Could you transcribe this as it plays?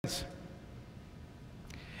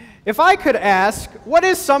If I could ask, what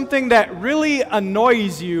is something that really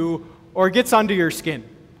annoys you or gets under your skin?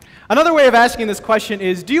 Another way of asking this question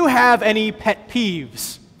is, do you have any pet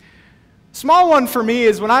peeves? Small one for me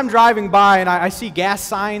is when I'm driving by and I see gas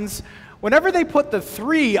signs, whenever they put the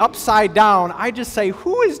 3 upside down, I just say,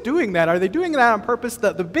 who is doing that? Are they doing that on purpose?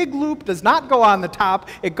 The big loop does not go on the top,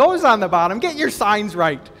 it goes on the bottom. Get your signs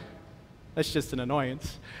right. That's just an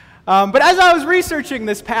annoyance. But as I was researching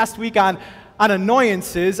this past week on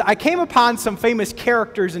annoyances, I came upon some famous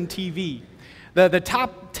characters in TV, the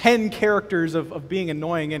top 10 characters of being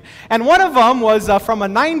annoying. And one of them was from a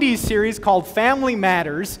 90s series called Family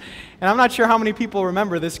Matters, and I'm not sure how many people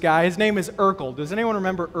remember this guy. His name is Urkel. Does anyone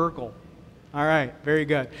remember Urkel? All right, very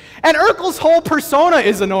good. And Urkel's whole persona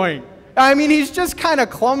is annoying. I mean, he's just kind of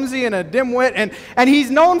clumsy and a dimwit, and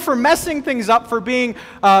he's known for messing things up, for being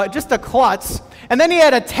just a klutz. And then he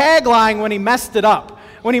had a tagline when he messed it up.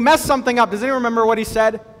 When he messed something up, does anyone remember what he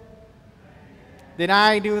said? Did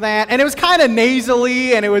I do that? And it was kind of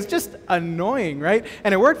nasally, and it was just annoying, right?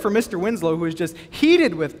 And it worked for Mr. Winslow, who was just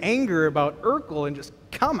heated with anger about Urkel, and just,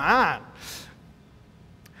 come on.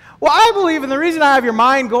 Well, I believe, and the reason I have your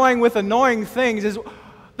mind going with annoying things is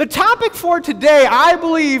the topic for today, I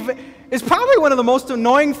believe, is probably one of the most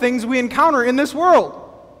annoying things we encounter in this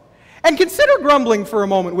world. And consider grumbling for a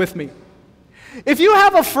moment with me. If you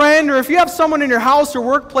have a friend or if you have someone in your house or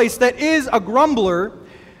workplace that is a grumbler,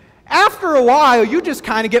 after a while you just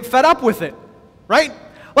kind of get fed up with it, right?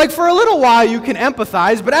 Like for a little while you can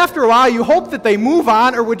empathize, but after a while you hope that they move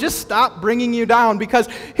on or would just stop bringing you down, because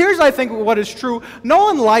here's, I think, what is true. No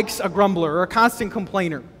one likes a grumbler or a constant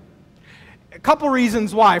complainer. A couple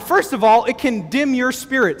reasons why. First of all, it can dim your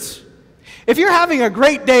spirits. If you're having a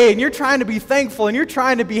great day and you're trying to be thankful and you're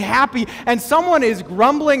trying to be happy and someone is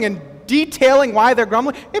grumbling and detailing why they're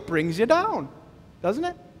grumbling, it brings you down, doesn't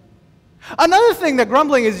it? Another thing that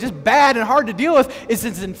grumbling is just bad and hard to deal with is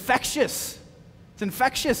it's infectious. It's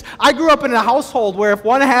infectious. I grew up in a household where if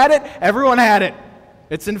one had it, everyone had it.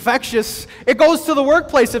 It's infectious. It goes to the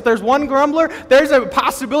workplace. If there's one grumbler, there's a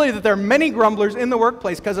possibility that there are many grumblers in the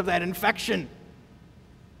workplace because of that infection.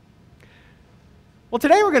 Well,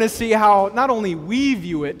 today we're going to see how not only we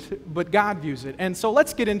view it, but God views it. And so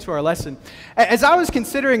let's get into our lesson. As I was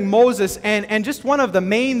considering Moses and just one of the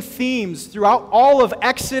main themes throughout all of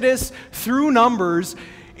Exodus through Numbers,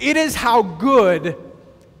 it is how good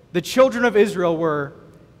the children of Israel were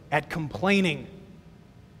at complaining.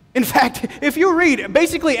 In fact, if you read,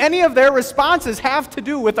 basically any of their responses have to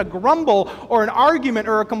do with a grumble or an argument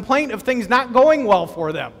or a complaint of things not going well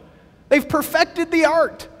for them. They've perfected the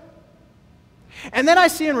art. And then I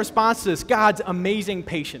see in response to this God's amazing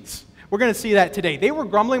patience. We're going to see that today. They were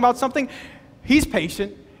grumbling about something. He's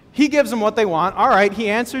patient. He gives them what they want. All right, he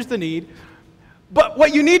answers the need. But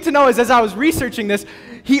what you need to know is, as I was researching this,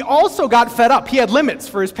 he also got fed up. He had limits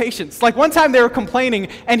for his patience. Like one time they were complaining,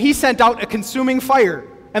 and he sent out a consuming fire,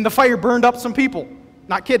 and the fire burned up some people.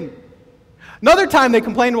 Not kidding. Another time they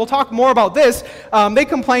complained, we'll talk more about this, they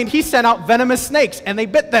complained he sent out venomous snakes, and they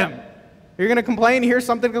bit them. You're going to complain, here's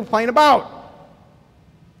something to complain about.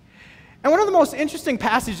 And one of the most interesting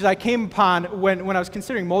passages I came upon when I was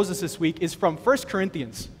considering Moses this week is from 1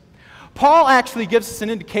 Corinthians. Paul actually gives us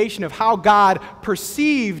an indication of how God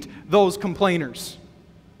perceived those complainers.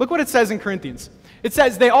 Look what it says in Corinthians. It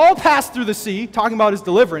says, they all passed through the sea, talking about his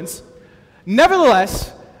deliverance.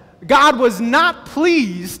 Nevertheless, God was not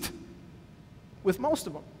pleased with most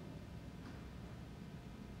of them.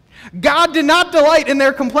 God did not delight in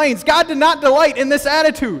their complaints. God did not delight in this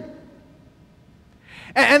attitude.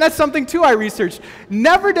 And that's something, too, I researched.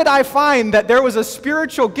 Never did I find that there was a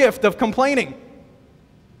spiritual gift of complaining.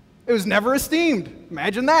 It was never esteemed.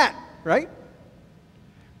 Imagine that, right?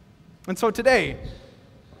 And so today,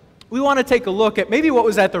 we want to take a look at maybe what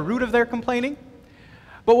was at the root of their complaining,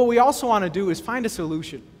 but what we also want to do is find a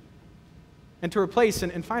solution and to replace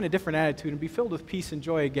and find a different attitude and be filled with peace and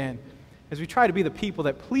joy again as we try to be the people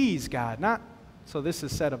that please God, not so this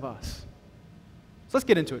is said of us. So let's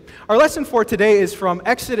get into it. Our lesson for today is from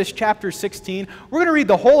Exodus chapter 16. We're going to read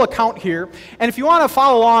the whole account here. And if you want to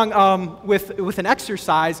follow along with an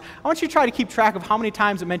exercise, I want you to try to keep track of how many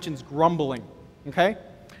times it mentions grumbling. Okay?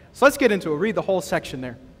 So let's get into it. Read the whole section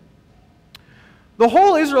there. The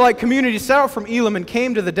whole Israelite community set out from Elim and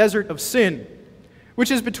came to the desert of Sin, which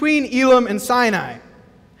is between Elim and Sinai,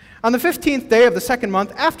 on the 15th day of the second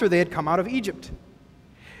month after they had come out of Egypt.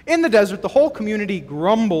 In the desert, the whole community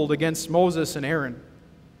grumbled against Moses and Aaron.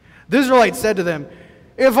 The Israelites said to them,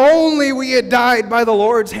 "If only we had died by the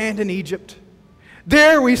Lord's hand in Egypt.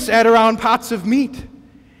 There we sat around pots of meat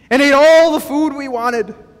and ate all the food we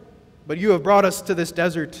wanted. but you have brought us to this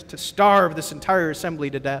desert to starve this entire assembly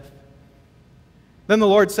to death." Then the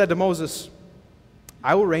Lord said to Moses,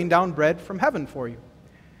 "I will rain down bread from heaven for you.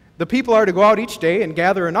 The people are to go out each day and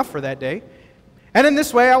gather enough for that day. And in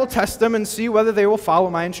this way I will test them and see whether they will follow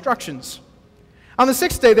my instructions. On the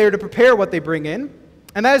 6th day they are to prepare what they bring in,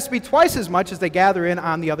 and that is to be twice as much as they gather in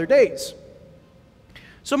on the other days."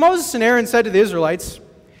 So Moses and Aaron said to the Israelites,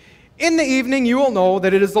 "In the evening you will know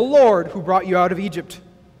that it is the Lord who brought you out of Egypt.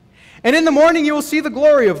 And in the morning you will see the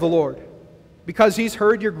glory of the Lord, because he's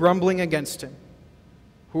heard your grumbling against him.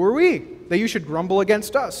 Who are we, that you should grumble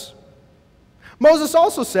against us?" Moses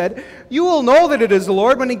also said, "You will know that it is the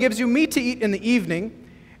Lord when he gives you meat to eat in the evening,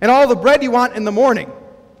 and all the bread you want in the morning,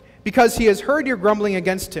 because he has heard your grumbling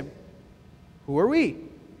against him. Who are we?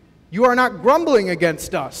 You are not grumbling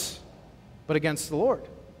against us, but against the Lord."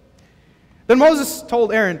 Then Moses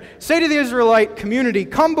told Aaron, "Say to the Israelite community,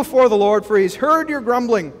 'Come before the Lord, for he has heard your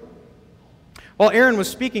grumbling.'" While Aaron was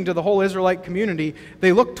speaking to the whole Israelite community,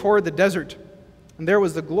 they looked toward the desert, and there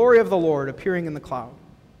was the glory of the Lord appearing in the cloud.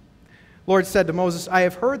 The Lord said to Moses, "I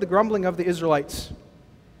have heard the grumbling of the Israelites.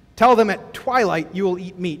 Tell them at twilight you will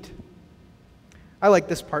eat meat." I like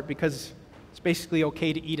this part because it's basically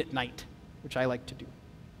okay to eat at night, which I like to do.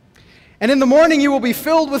 "And in the morning you will be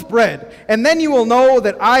filled with bread, and then you will know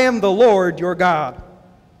that I am the Lord your God."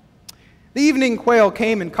 The evening quail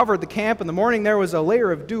came and covered the camp. In the morning there was a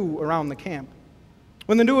layer of dew around the camp.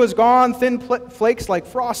 When the dew was gone, thin flakes like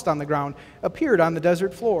frost on the ground appeared on the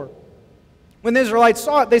desert floor. When the Israelites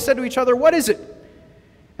saw it, they said to each other, "What is it?"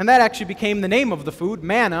 And that actually became the name of the food,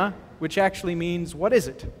 manna, which actually means, "What is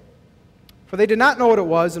it?" For they did not know what it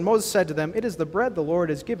was, and Moses said to them, "It is the bread the Lord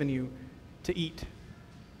has given you to eat."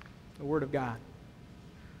 The word of God.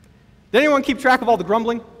 Did anyone keep track of all the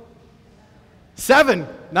grumbling? 7.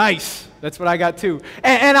 Nice. That's what I got too.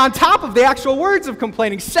 And on top of the actual words of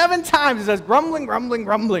complaining, 7 times it says grumbling, grumbling,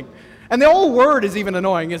 grumbling. And the whole word is even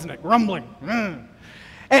annoying, isn't it? Grumbling.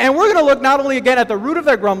 And we're going to look not only again at the root of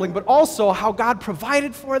their grumbling, but also how God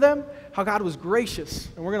provided for them, how God was gracious.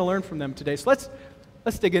 And we're going to learn from them today. So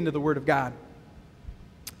let's dig into the Word of God.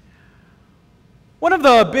 One of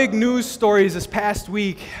the big news stories this past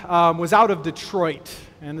week was out of Detroit.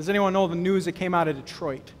 And does anyone know the news that came out of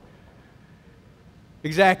Detroit?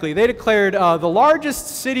 Exactly. They declared the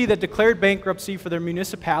largest city that declared bankruptcy for their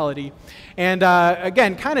municipality. And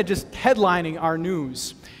again, kind of just headlining our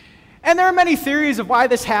news. And there are many theories of why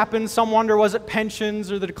this happened. Some wonder, was it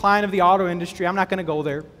pensions or the decline of the auto industry? I'm not going to go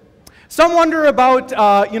there. Some wonder about,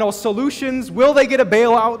 solutions. Will they get a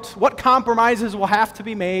bailout? What compromises will have to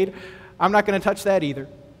be made? I'm not going to touch that either.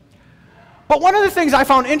 But one of the things I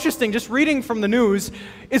found interesting, just reading from the news,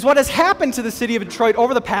 is what has happened to the city of Detroit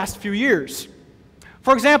over the past few years.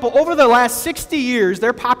 For example, over the last 60 years,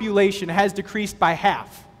 their population has decreased by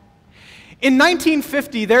half. In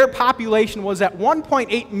 1950, their population was at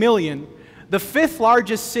 1.8 million, the 5th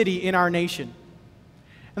largest city in our nation.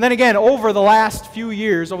 And then again, over the last few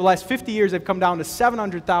years, over the last 50 years, they've come down to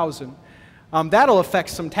 700,000. That'll affect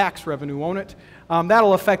some tax revenue, won't it?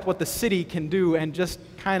 That'll affect what the city can do, and just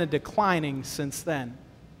kind of declining since then.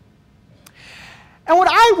 And what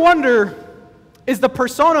I wonder is the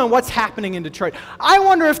persona and what's happening in Detroit. I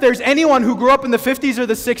wonder if there's anyone who grew up in the 50s or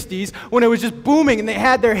the 60s when it was just booming and they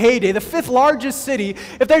had their heyday, the 5th largest city,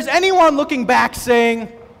 if there's anyone looking back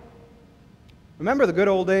saying, "Remember the good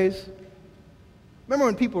old days? Remember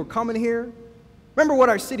when people were coming here? Remember what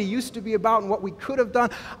our city used to be about and what we could have done?"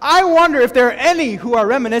 I wonder if there are any who are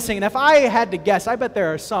reminiscing, and if I had to guess, I bet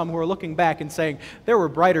there are some who are looking back and saying, there were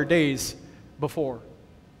brighter days before.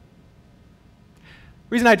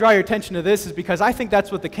 The reason I draw your attention to this is because I think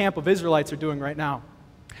that's what the camp of Israelites are doing right now.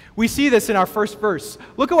 We see this in our first verse.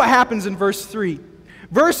 Look at what happens in verse 3.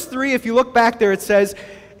 Verse 3, if you look back there, it says,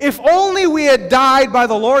 "If only we had died by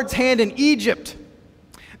the Lord's hand in Egypt.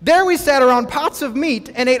 There we sat around pots of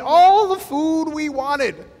meat and ate all the food we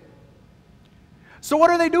wanted." So what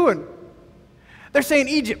are they doing? They're saying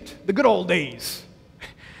Egypt, the good old days.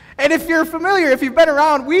 And if you're familiar, if you've been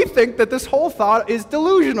around, we think that this whole thought is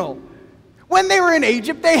delusional. When they were in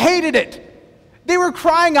Egypt, they hated it. They were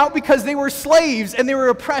crying out because they were slaves and they were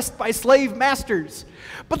oppressed by slave masters.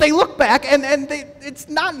 But they look back and it's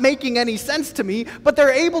not making any sense to me, but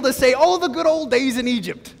they're able to say, "Oh, the good old days in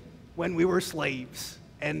Egypt when we were slaves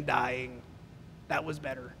and dying. That was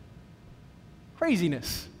better."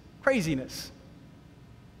 Craziness. Craziness.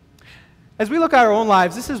 As we look at our own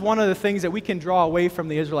lives, this is one of the things that we can draw away from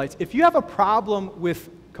the Israelites. If you have a problem with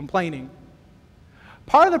complaining,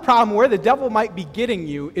 part of the problem where the devil might be getting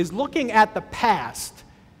you is looking at the past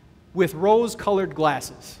with rose-colored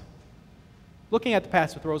glasses. Looking at the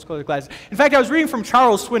past with rose-colored glasses. In fact, I was reading from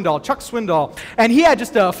Chuck Swindoll, and he had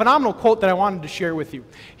just a phenomenal quote that I wanted to share with you.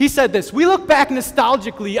 He said this: "We look back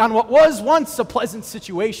nostalgically on what was once a pleasant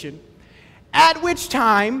situation, at which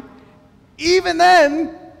time, even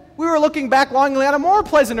then, we were looking back longingly on a more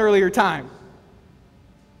pleasant earlier time."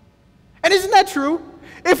 And isn't that true?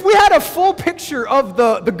 If we had a full picture of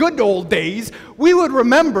the good old days, we would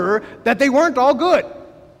remember that they weren't all good.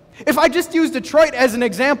 If I just use Detroit as an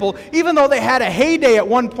example, even though they had a heyday at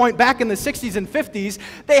one point back in the 60s and 50s,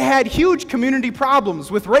 they had huge community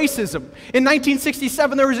problems with racism. In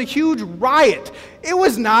 1967, there was a huge riot. It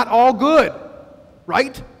was not all good,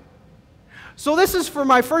 right? So this is for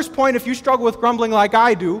my first point. If you struggle with grumbling like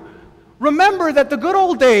I do, remember that the good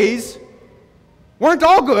old days weren't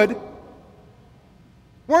all good.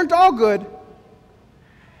 Weren't all good.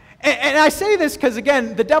 And I say this because,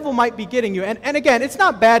 again, the devil might be getting you. And again, it's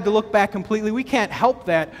not bad to look back completely. We can't help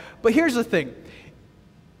that. But here's the thing.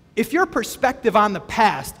 If your perspective on the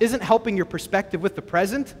past isn't helping your perspective with the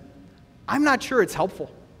present, I'm not sure it's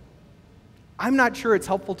helpful. I'm not sure it's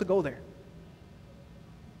helpful to go there.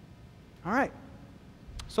 All right.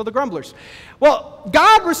 So the grumblers. Well,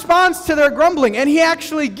 God responds to their grumbling, and He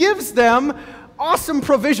actually gives them awesome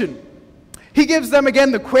provision. He gives them,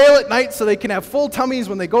 again, the quail at night so they can have full tummies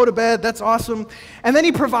when they go to bed. That's awesome. And then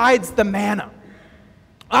He provides the manna.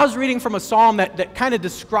 I was reading from a psalm that kind of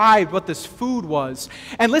described what this food was.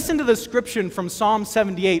 And listen to the description from Psalm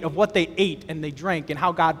 78 of what they ate and they drank and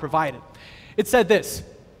how God provided. It said this: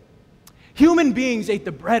 "Human beings ate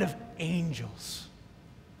the bread of angels."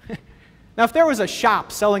 Now, if there was a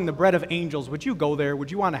shop selling the bread of angels, would you go there?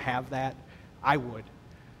 Would you want to have that? I would.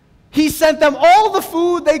 He sent them all the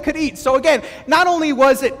food they could eat. So again, not only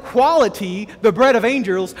was it quality, the bread of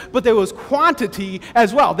angels, but there was quantity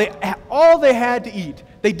as well. All they had to eat.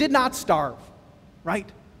 They did not starve, right?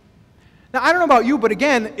 Now, I don't know about you, but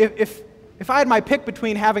again, if I had my pick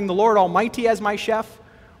between having the Lord Almighty as my chef,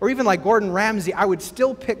 or even like Gordon Ramsay, I would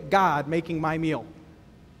still pick God making my meal,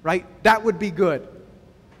 right? That would be good.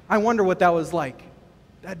 I wonder what that was like.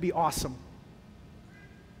 That'd be awesome.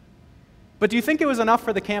 But do you think it was enough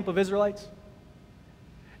for the camp of Israelites?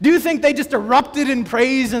 Do you think they just erupted in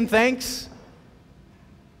praise and thanks?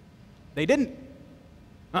 They didn't.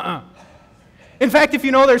 In fact, if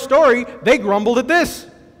you know their story, they grumbled at this,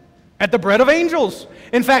 at the bread of angels.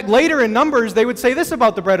 In fact, later in Numbers, they would say this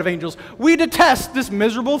about the bread of angels: "We detest this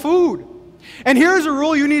miserable food." And here's a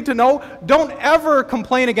rule you need to know: don't ever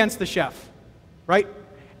complain against the chef, right?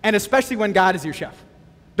 And especially when God is your chef.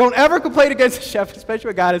 Don't ever complain against the chef, especially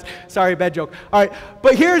when God is. Sorry, bad joke. All right,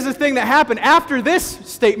 but here's the thing that happened. After this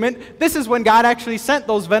statement, this is when God actually sent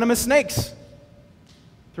those venomous snakes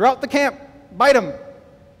throughout the camp. Bite them.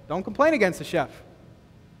 Don't complain against the chef.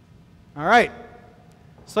 All right,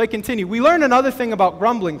 so I continue. We learn another thing about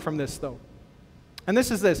grumbling from this, though. And this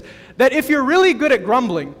is this: that if you're really good at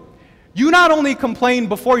grumbling, you not only complain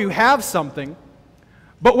before you have something,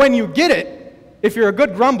 but when you get it, if you're a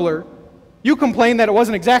good grumbler, you complain that it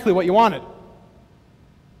wasn't exactly what you wanted.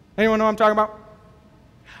 Anyone know what I'm talking about?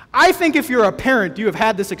 I think if you're a parent, you have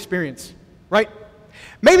had this experience, right?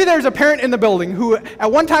 Maybe there's a parent in the building who,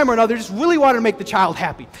 at one time or another, just really wanted to make the child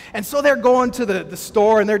happy. And so they're going to the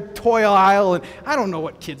store and their toy aisle, and I don't know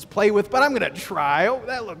what kids play with, but I'm going to try. Oh,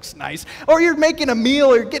 that looks nice. Or you're making a meal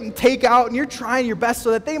or you're getting takeout, and you're trying your best so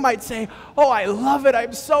that they might say, "Oh, I love it.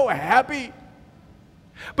 I'm so happy."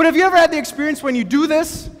 But have you ever had the experience when you do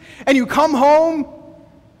this and you come home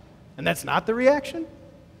and that's not the reaction?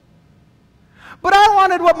 But I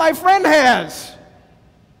wanted what my friend has.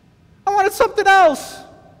 I wanted something else.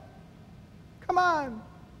 Come on.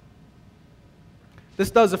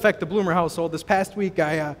 This does affect the Bloomer household. This past week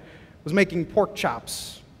I was making pork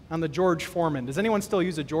chops on the George Foreman. Does anyone still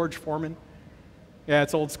use a George Foreman? Yeah,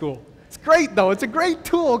 it's old school. It's great though. It's a great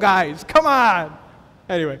tool, guys. Come on.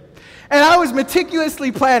 Anyway, and I was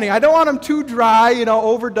meticulously planning. I don't want them too dry,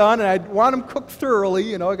 overdone, and I want them cooked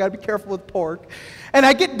thoroughly. I got to be careful with pork. And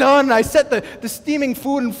I get done, and I set the steaming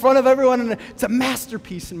food in front of everyone, and it's a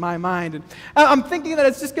masterpiece in my mind. And I'm thinking that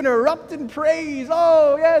it's just going to erupt in praise.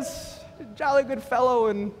 Oh, yes, jolly good fellow.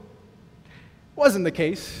 And it wasn't the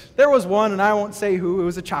case. There was one, and I won't say who. It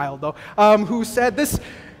was a child, though, who said, this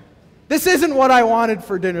isn't what I wanted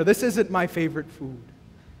for dinner. This isn't my favorite food.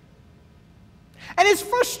 And it's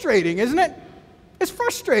frustrating, isn't it? It's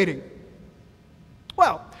frustrating.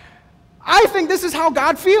 Well, I think this is how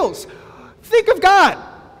God feels. Think of God.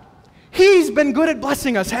 He's been good at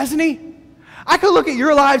blessing us, hasn't He? I could look at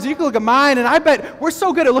your lives, and you can look at mine, and I bet we're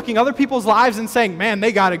so good at looking at other people's lives and saying, "Man,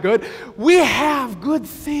 they got it good." We have good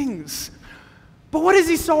things. But what does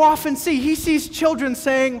He so often see? He sees children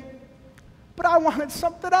saying, But I wanted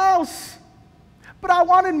something else. But I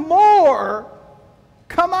wanted more.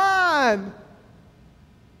 Come on.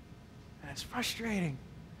 And it's frustrating.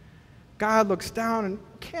 God looks down and,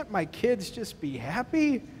 can't my kids just be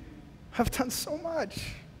happy? I've done so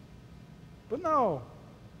much. But no.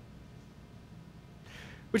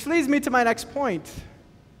 Which leads me to my next point.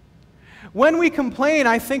 When we complain,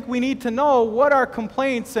 I think we need to know what our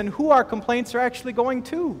complaints and who our complaints are actually going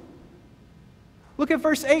to. Look at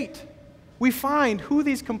verse 8. We find who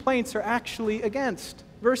these complaints are actually against.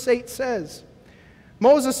 Verse 8 says,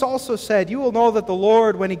 Moses also said, "You will know that the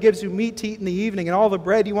Lord, when he gives you meat to eat in the evening and all the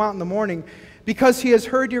bread you want in the morning, because he has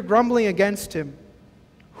heard your grumbling against him.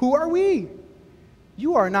 Who are we?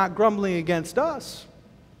 You are not grumbling against us,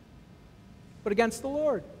 but against the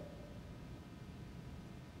Lord."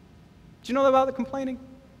 Do you know about the complaining?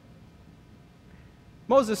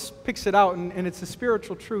 Moses picks it out, and it's a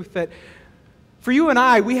spiritual truth that for you and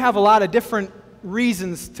I, we have a lot of different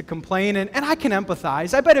reasons to complain, and I can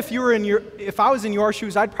empathize. I bet if I was in your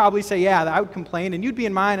shoes, I'd probably say, yeah, I would complain, and you'd be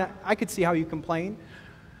in mine. I could see how you complain.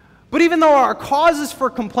 But even though our causes for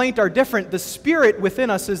complaint are different, the spirit within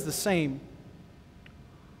us is the same.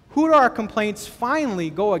 Who do our complaints finally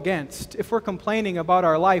go against if we're complaining about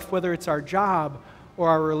our life, whether it's our job or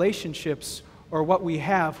our relationships or what we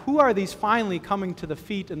have? Who are these finally coming to the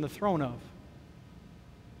feet and the throne of?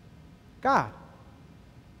 God,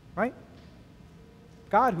 right?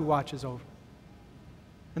 God who watches over.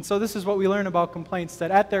 And so this is what we learn about complaints,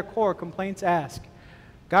 that at their core, complaints ask,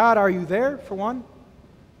 God, are you there, for one?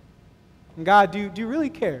 And God, do you really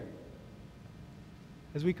care?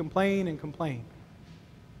 As we complain and complain.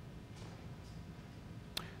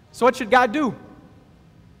 So what should God do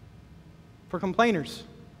for complainers?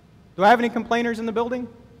 Do I have any complainers in the building?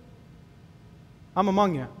 I'm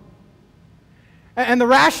among you. And the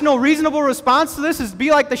rational, reasonable response to this is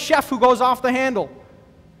be like the chef who goes off the handle.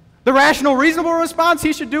 The rational, reasonable response,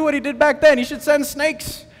 he should do what he did back then. He should send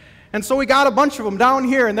snakes. And so we got a bunch of them down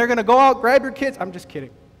here, and they're going to go out, grab your kids. I'm just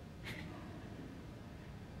kidding.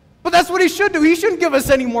 But that's what he should do. He shouldn't give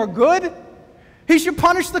us any more good. He should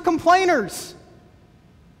punish the complainers.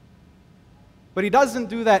 But he doesn't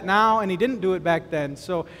do that now, and he didn't do it back then.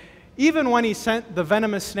 So even when he sent the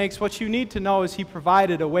venomous snakes, what you need to know is he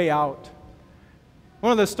provided a way out.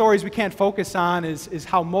 One of the stories we can't focus on is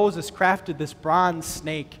how Moses crafted this bronze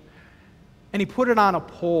snake. And he put it on a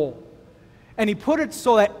pole. And he put it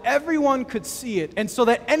so that everyone could see it. And so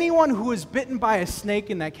that anyone who was bitten by a snake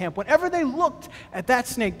in that camp, whenever they looked at that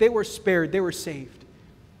snake, they were spared, they were saved.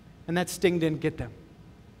 And that sting didn't get them.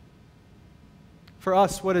 For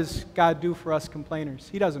us, what does God do for us complainers?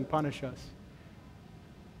 He doesn't punish us.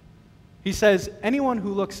 He says, anyone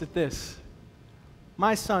who looks at this,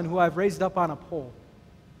 my son who I've raised up on a pole,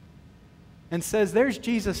 and says, there's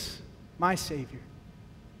Jesus, my Savior,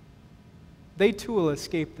 they too will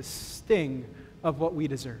escape the sting of what we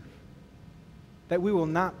deserve. That we will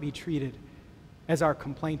not be treated as our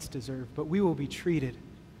complaints deserve, but we will be treated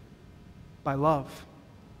by love.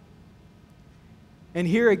 And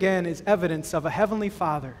here again is evidence of a heavenly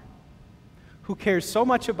Father who cares so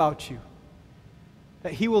much about you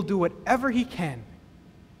that he will do whatever he can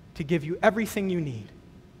to give you everything you need.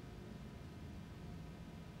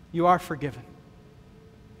 You are forgiven,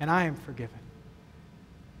 and I am forgiven.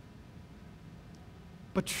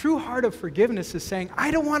 But true heart of forgiveness is saying,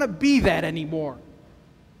 I don't want to be that anymore.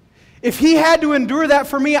 If he had to endure that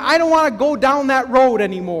for me, I don't want to go down that road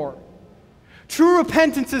anymore. True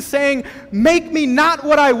repentance is saying, make me not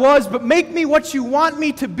what I was, but make me what you want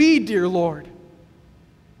me to be, dear Lord.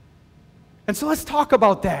 And so let's talk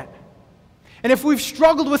about that. And if we've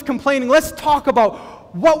struggled with complaining, let's talk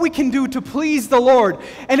about what we can do to please the Lord.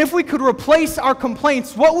 And if we could replace our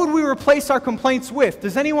complaints, what would we replace our complaints with?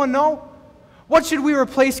 Does anyone know? What should we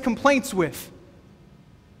replace complaints with?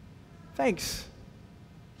 Thanks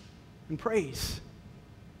and praise.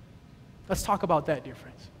 Let's talk about that, dear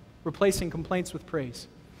friends. Replacing complaints with praise.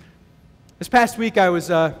 This past week I was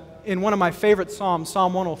in one of my favorite Psalms,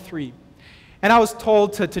 Psalm 103. And I was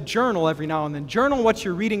told to journal every now and then. Journal what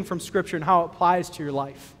you're reading from Scripture and how it applies to your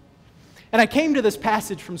life. And I came to this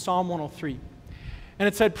passage from Psalm 103. And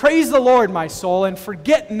it said, praise the Lord, my soul, and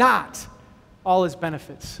forget not all his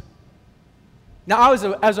benefits. Now, as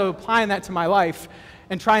I was applying that to my life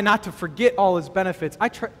and trying not to forget all his benefits,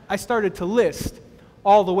 I started to list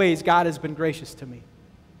all the ways God has been gracious to me.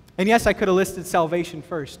 And yes, I could have listed salvation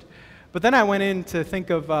first. But then I went in to think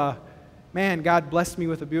of, man, God blessed me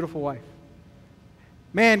with a beautiful wife.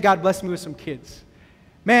 Man, God blessed me with some kids.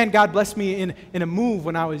 Man, God blessed me in a move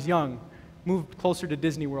when I was young. Moved closer to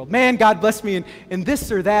Disney World. Man, God blessed me in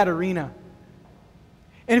this or that arena.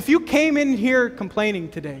 And if you came in here complaining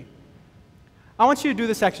today, I want you to do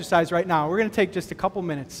this exercise right now. We're going to take just a couple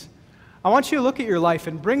minutes. I want you to look at your life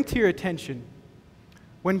and bring to your attention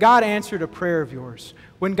when God answered a prayer of yours,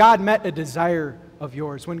 when God met a desire of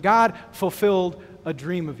yours, when God fulfilled a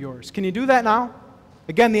dream of yours. Can you do that now?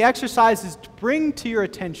 Again, the exercise is to bring to your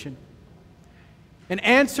attention an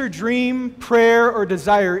answer, dream, prayer, or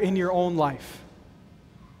desire in your own life.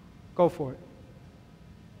 Go for it.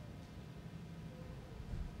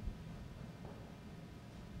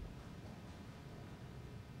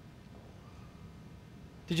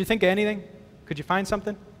 Did you think of anything? Could you find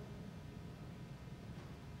something?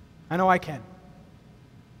 I know I can.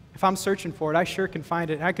 If I'm searching for it, I sure can find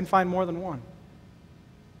it, and I can find more than one.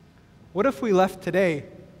 What if we left today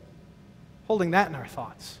holding that in our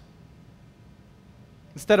thoughts?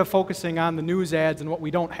 Instead of focusing on the news ads and what we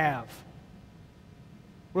don't have.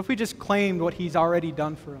 What if we just claimed what He's already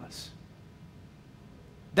done for us?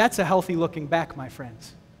 That's a healthy looking back, my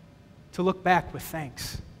friends. To look back with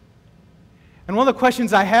thanks. And one of the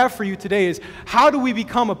questions I have for you today is, how do we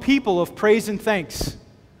become a people of praise and thanks?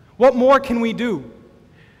 What more can we do?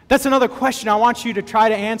 That's another question I want you to try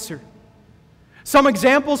to answer. Some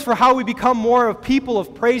examples for how we become more of people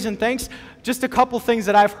of praise and thanks, just a couple things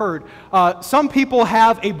that I've heard. Some people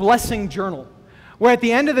have a blessing journal, where at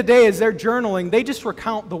the end of the day, as they're journaling, they just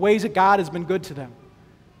recount the ways that God has been good to them.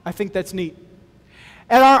 I think that's neat.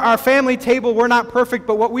 At our family table, we're not perfect,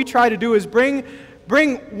 but what we try to do is bring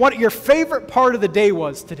what your favorite part of the day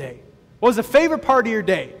was today. What was the favorite part of your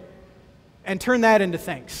day? And turn that into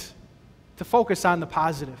thanks, to focus on the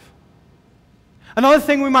positive. Another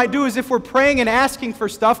thing we might do is if we're praying and asking for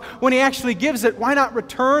stuff, when He actually gives it, why not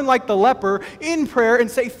return like the leper in prayer and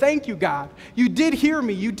say, thank you, God. You did hear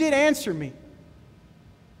me. You did answer me.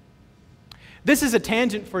 This is a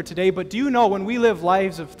tangent for today, but do you know when we live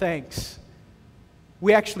lives of thanks,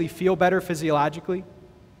 we actually feel better physiologically?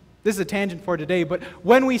 This is a tangent for today, but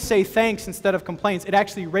when we say thanks instead of complaints, it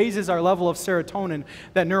actually raises our level of serotonin,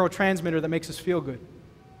 that neurotransmitter that makes us feel good.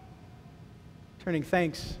 Turning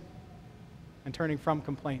thanks and turning from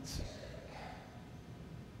complaints.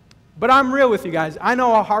 But I'm real with you guys. I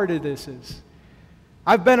know how hard this is.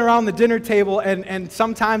 I've been around the dinner table, and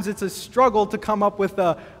sometimes it's a struggle to come up with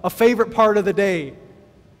a favorite part of the day.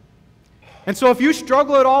 And so if you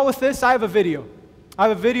struggle at all with this, I have a video. I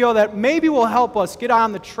have a video that maybe will help us get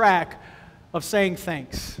on the track of saying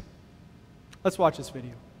thanks. Let's watch this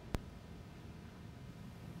video.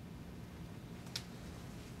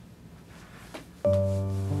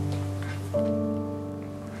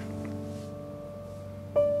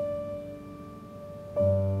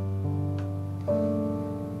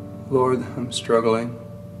 Lord, I'm struggling.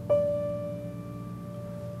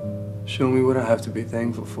 Show me what I have to be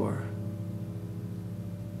thankful for.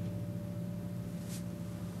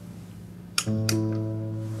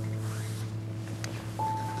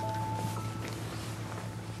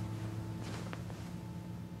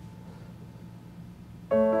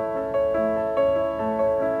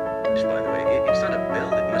 By the way, it's not a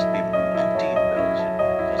bill. It must be umpteen bills. It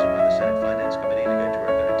calls upon the Senate Finance Committee to go to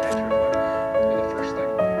work on a tax reform. The first thing,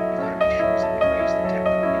 we want to make sure is that we raise the tax.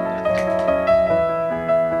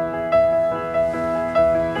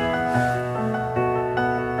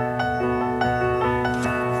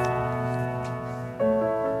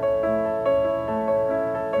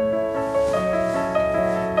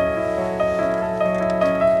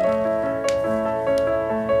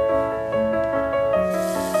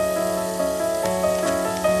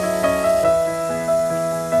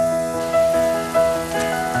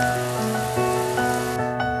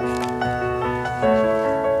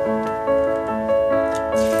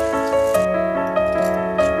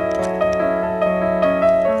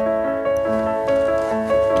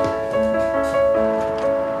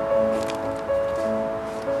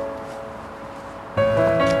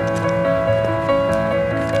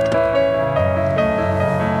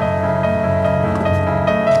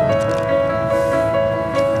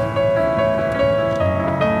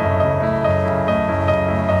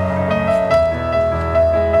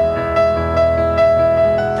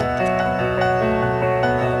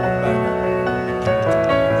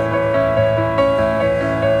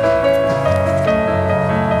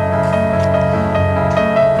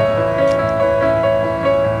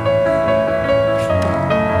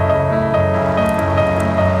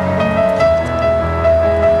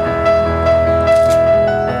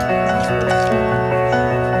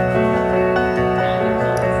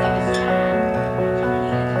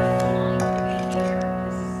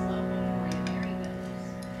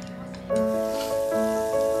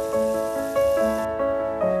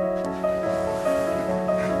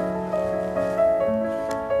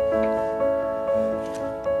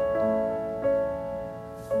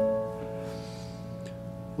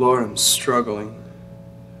 Lord, I'm struggling.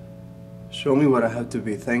 Show me what I have to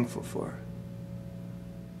be thankful for.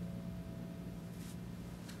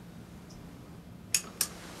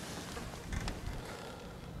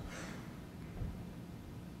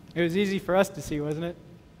 It was easy for us to see, wasn't it?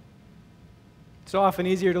 It's so often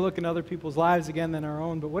easier to look in other people's lives again than our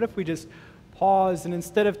own, but what if we just pause and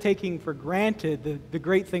instead of taking for granted the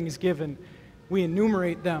great things given, we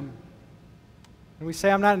enumerate them. And we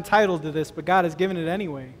say, I'm not entitled to this, but God has given it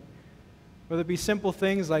anyway. Whether it be simple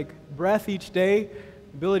things like breath each day,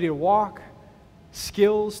 ability to walk,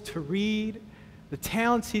 skills to read, the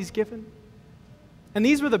talents He's given. And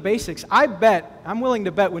these were the basics. I'm willing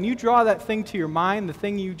to bet, when you draw that thing to your mind, the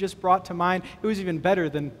thing you just brought to mind, it was even better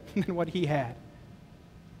than what He had.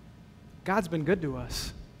 God's been good to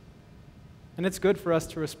us. And it's good for us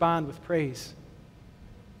to respond with praise.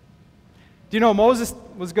 Do you know Moses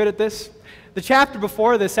was good at this? The chapter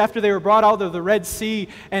before this, after they were brought out of the Red Sea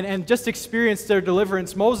and just experienced their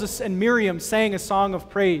deliverance, Moses and Miriam sang a song of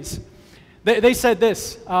praise. They said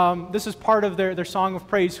this. This is part of their song of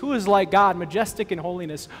praise. Who is like God, majestic in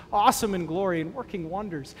holiness, awesome in glory, and working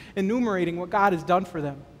wonders, enumerating what God has done for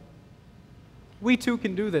them. We too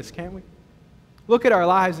can do this, can't we? Look at our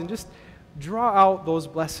lives and just draw out those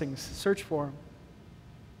blessings. Search for them.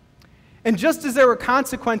 And just as there were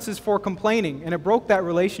consequences for complaining, and it broke that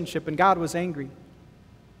relationship, and God was angry,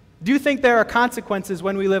 do you think there are consequences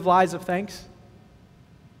when we live lives of thanks?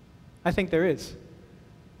 I think there is.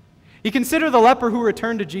 You consider the leper who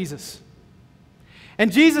returned to Jesus.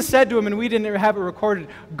 And Jesus said to him, and we didn't have it recorded,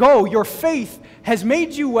 "Go, your faith has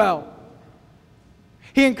made you well."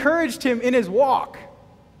 He encouraged him in his walk.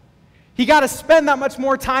 He got to spend that much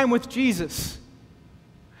more time with Jesus.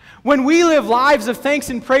 When we live lives of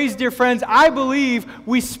thanks and praise, dear friends, I believe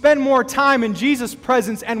we spend more time in Jesus'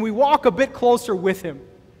 presence and we walk a bit closer with Him.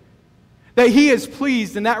 That He is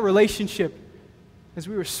pleased in that relationship as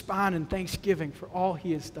we respond in thanksgiving for all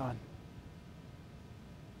He has done.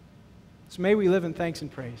 So may we live in thanks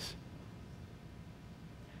and praise.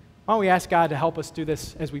 Why don't we ask God to help us do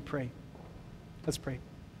this as we pray? Let's pray.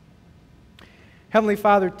 Heavenly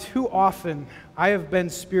Father, too often I have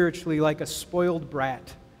been spiritually like a spoiled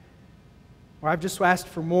brat, where I've just asked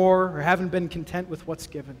for more or haven't been content with what's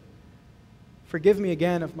given. Forgive me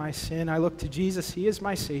again of my sin. I look to Jesus. He is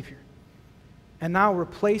my Savior. And now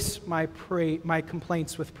replace my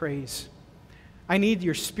complaints with praise. I need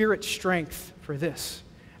your Spirit's strength for this.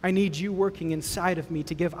 I need you working inside of me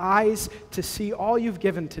to give eyes to see all you've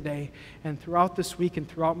given today and throughout this week and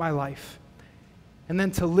throughout my life. And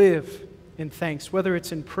then to live in thanks, whether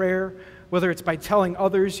it's in prayer, whether it's by telling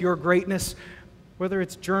others your greatness, whether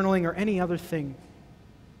it's journaling or any other thing.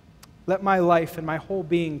 Let my life and my whole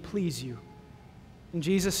being please you. In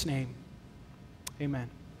Jesus' name, amen.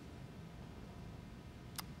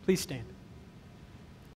 Please stand.